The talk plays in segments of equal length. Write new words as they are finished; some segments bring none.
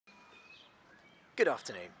Good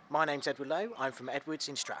afternoon, my name's Edward Lowe, I'm from Edwards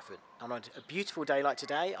in Stratford. On a beautiful day like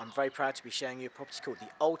today, I'm very proud to be showing you a property called the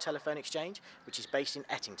Old Telephone Exchange, which is based in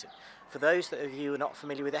Ettington. For those of you who are not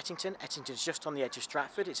familiar with Ettington, Ettington's just on the edge of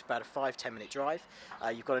Stratford. It's about a 5–10 minute drive.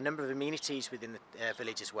 You've got a number of amenities within the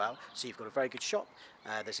village as well, so you've got a very good shop,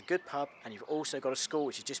 there's a good pub, and you've also got a school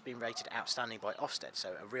which has just been rated outstanding by Ofsted, so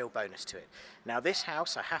a real bonus to it. Now this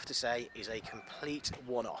house, I have to say, is a complete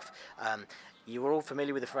one-off. You are all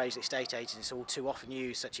familiar with the phrase estate agents all too often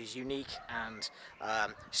use, such as unique and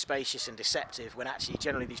spacious and deceptive, when actually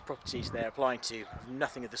generally these properties they're applying to have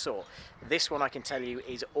nothing of the sort. This one, I can tell you,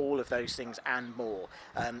 is all of those things and more.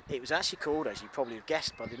 It was actually called, as you probably have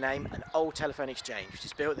guessed by the name, an old telephone exchange, which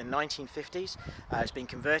is built in the 1950s. It's been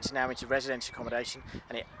converted now into residential accommodation,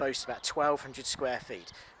 and it boasts about 1,200 square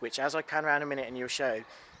feet, which, as I pan around a minute and you'll show,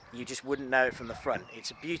 you just wouldn't know it from the front.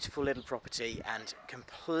 It's a beautiful little property and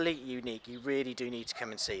completely unique. You really do need to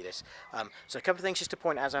come and see this. So a couple of things just to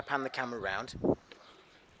point out as I pan the camera around.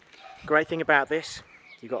 Great thing about this,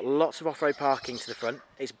 you've got lots of off-road parking to the front.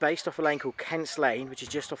 It's based off a lane called Kent's Lane, which is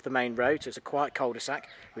just off the main road, so it's a quiet cul-de-sac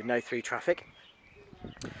with no through traffic.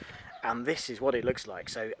 And this is what it looks like,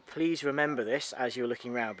 so please remember this as you're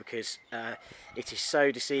looking around, because it is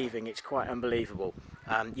so deceiving, it's quite unbelievable.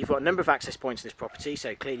 You've got a number of access points to this property,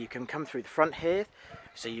 so clearly you can come through the front here,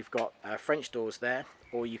 so you've got French doors there,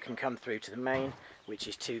 or you can come through to the main, which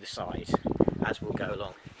is to the side, as we'll go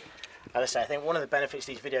along. As I say, I think one of the benefits of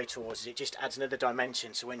these video tours is it just adds another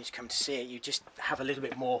dimension, so when you come to see it, you just have a little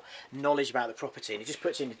bit more knowledge about the property, and it just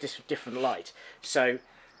puts it in a different light. So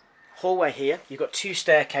hallway here, you've got two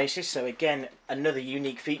staircases, so again another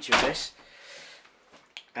unique feature of this.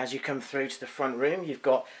 As you come through to the front room, you've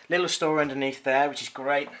got a little store underneath there, which is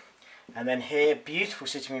great, and then here, beautiful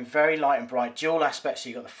sitting room, very light and bright, dual aspects. So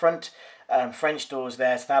you've got the front French doors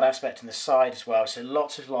there to that aspect, and the side as well, so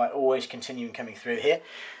lots of light always continuing coming through here.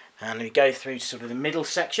 And we go through to sort of the middle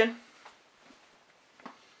section.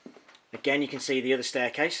 Again, you can see the other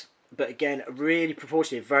staircase, but again, really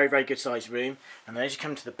proportionally a very, very good sized room. And then as you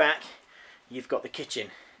come to the back, you've got the kitchen,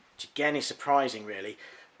 which again is surprising really.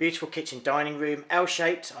 Beautiful kitchen dining room,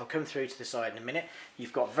 L-shaped. I'll come through to the side in a minute.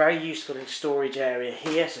 You've got very useful storage area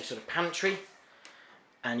here, so sort of pantry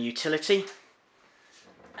and utility.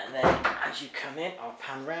 And then as you come in, I'll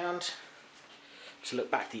pan round to look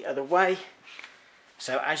back the other way.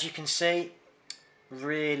 So as you can see,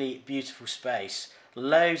 really beautiful space.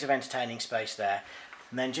 Loads of entertaining space there.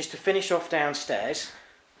 And then just to finish off downstairs,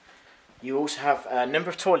 you also have a number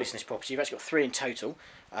of toilets in this property. You've actually got 3 in total.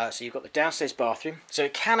 So you've got the downstairs bathroom. So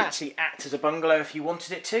it can actually act as a bungalow if you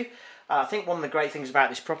wanted it to. I think one of the great things about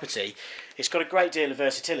this property, it's got a great deal of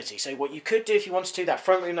versatility. So what you could do if you wanted to, that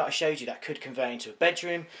front room that I showed you, that could convert into a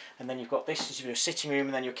bedroom. And then you've got this as your sitting room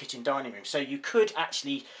and then your kitchen dining room. So you could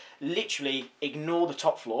actually literally ignore the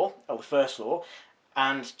top floor or the first floor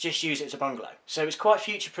and just use it as a bungalow. So it's quite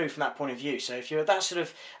future-proof from that point of view. So if you're at that sort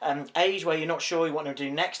of age where you're not sure what to do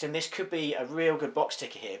next, then this could be a real good box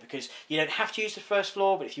ticker here, because you don't have to use the first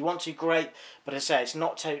floor, but if you want to, great. But as I say, it's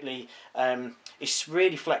not totally, it's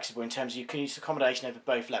really flexible in terms of you can use accommodation over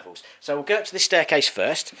both levels. So we'll go up to the staircase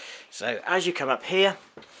first. So as you come up here,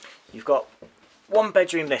 you've got 1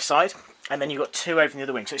 bedroom this side, and then you've got 2 over in the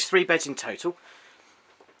other wing. So it's 3 beds in total.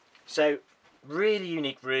 So really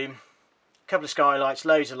unique room. Couple of skylights,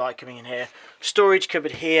 loads of light coming in here, storage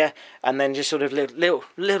cupboard here, and then just sort of little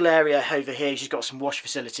area over here. You've got some wash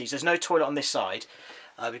facilities. There's no toilet on this side.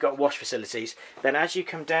 We've got wash facilities. Then as you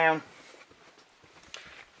come down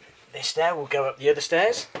this stair, we'll go up the other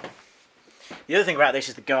stairs. The other thing about this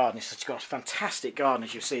is the garden. It's got a fantastic garden,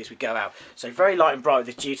 as you'll see as we go out. So very light and bright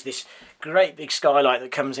due to this great big skylight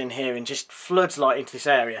that comes in here and just floods light into this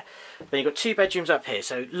area. Then you've got 2 bedrooms up here.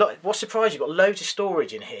 So what's surprised, you've got loads of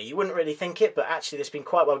storage in here. You wouldn't really think it, but actually it's been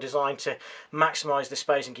quite well designed to maximise the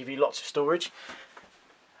space and give you lots of storage.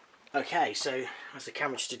 Okay, so as the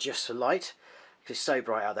camera just adjusts for light, because it's so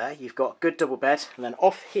bright out there, you've got a good double bed, and then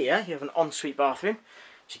off here you have an ensuite bathroom,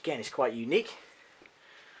 which again is quite unique.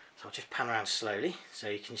 So I'll just pan around slowly, so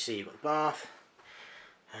you can see you've got the bath,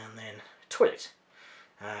 and then toilet.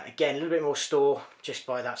 Again, a little bit more store just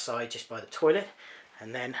by that side, just by the toilet.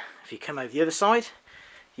 And then if you come over the other side,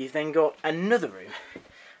 you've then got another room.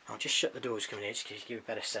 I'll just shut the doors coming in just to give you a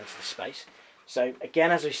better sense of the space. So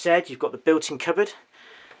again, as I said, you've got the built-in cupboard,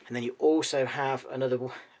 and then you also have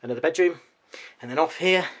another bedroom. And then off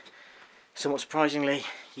here, somewhat surprisingly,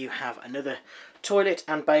 you have another toilet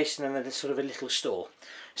and basin, and then there's sort of a little store.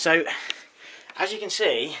 So as you can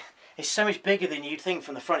see, It's so much bigger than you'd think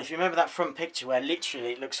from the front. If you remember that front picture where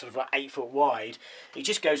literally it looks sort of like 8 foot wide, it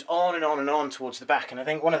just goes on and on and on towards the back. And I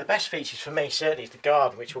think one of the best features for me certainly is the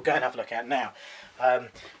garden, which we'll go and have a look at now.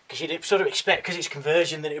 Because you'd sort of expect, because it's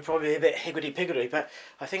conversion, that it would probably be a bit higgledy-piggledy, but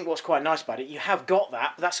I think what's quite nice about it, you have got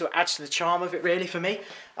that, but that sort of adds to the charm of it really for me.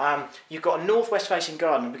 You've got a northwest facing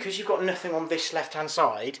garden, and because you've got nothing on this left-hand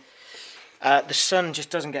side, the sun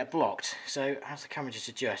just doesn't get blocked. So as the camera just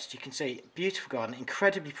adjusts, you can see beautiful garden,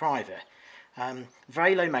 incredibly private,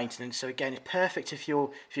 very low maintenance. So again, it's perfect if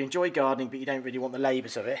you enjoy gardening but you don't really want the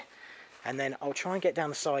labours of it. And then I'll try and get down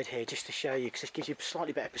the side here just to show you, because this gives you a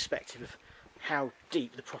slightly better perspective of how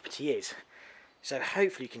deep the property is. So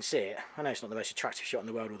hopefully you can see it. I know it's not the most attractive shot in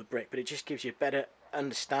the world with the brick, but it just gives you a better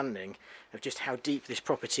understanding of just how deep this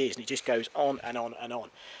property is, and it just goes on and on and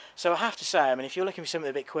on. So I have to say, I mean, if you're looking for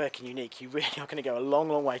something a bit quirky and unique, you really are going to go a long,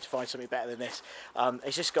 long way to find something better than this.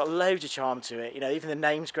 It's just got loads of charm to it. You know, even the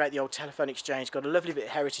name's great, the old telephone exchange, got a lovely bit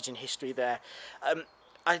of heritage and history there.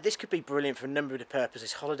 This could be brilliant for a number of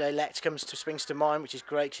purposes. Holiday let springs to mind, which is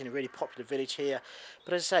great because it's in a really popular village here.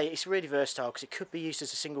 But as I say, it's really versatile because it could be used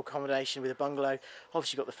as a single accommodation with a bungalow.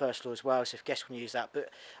 Obviously, you've got the first floor as well, so if guests want to use that. But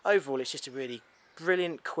overall, it's just a really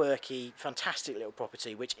brilliant, quirky, fantastic little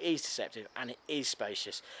property, which is deceptive and it is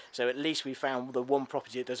spacious. So at least we found the one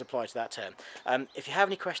property that does apply to that term. If you have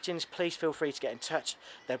any questions, please feel free to get in touch.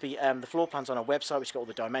 There'll be the floor plans on our website, which has got all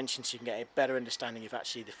the dimensions, so you can get a better understanding of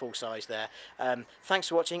actually the full size there. Thanks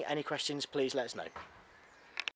for watching. Any questions, please let us know.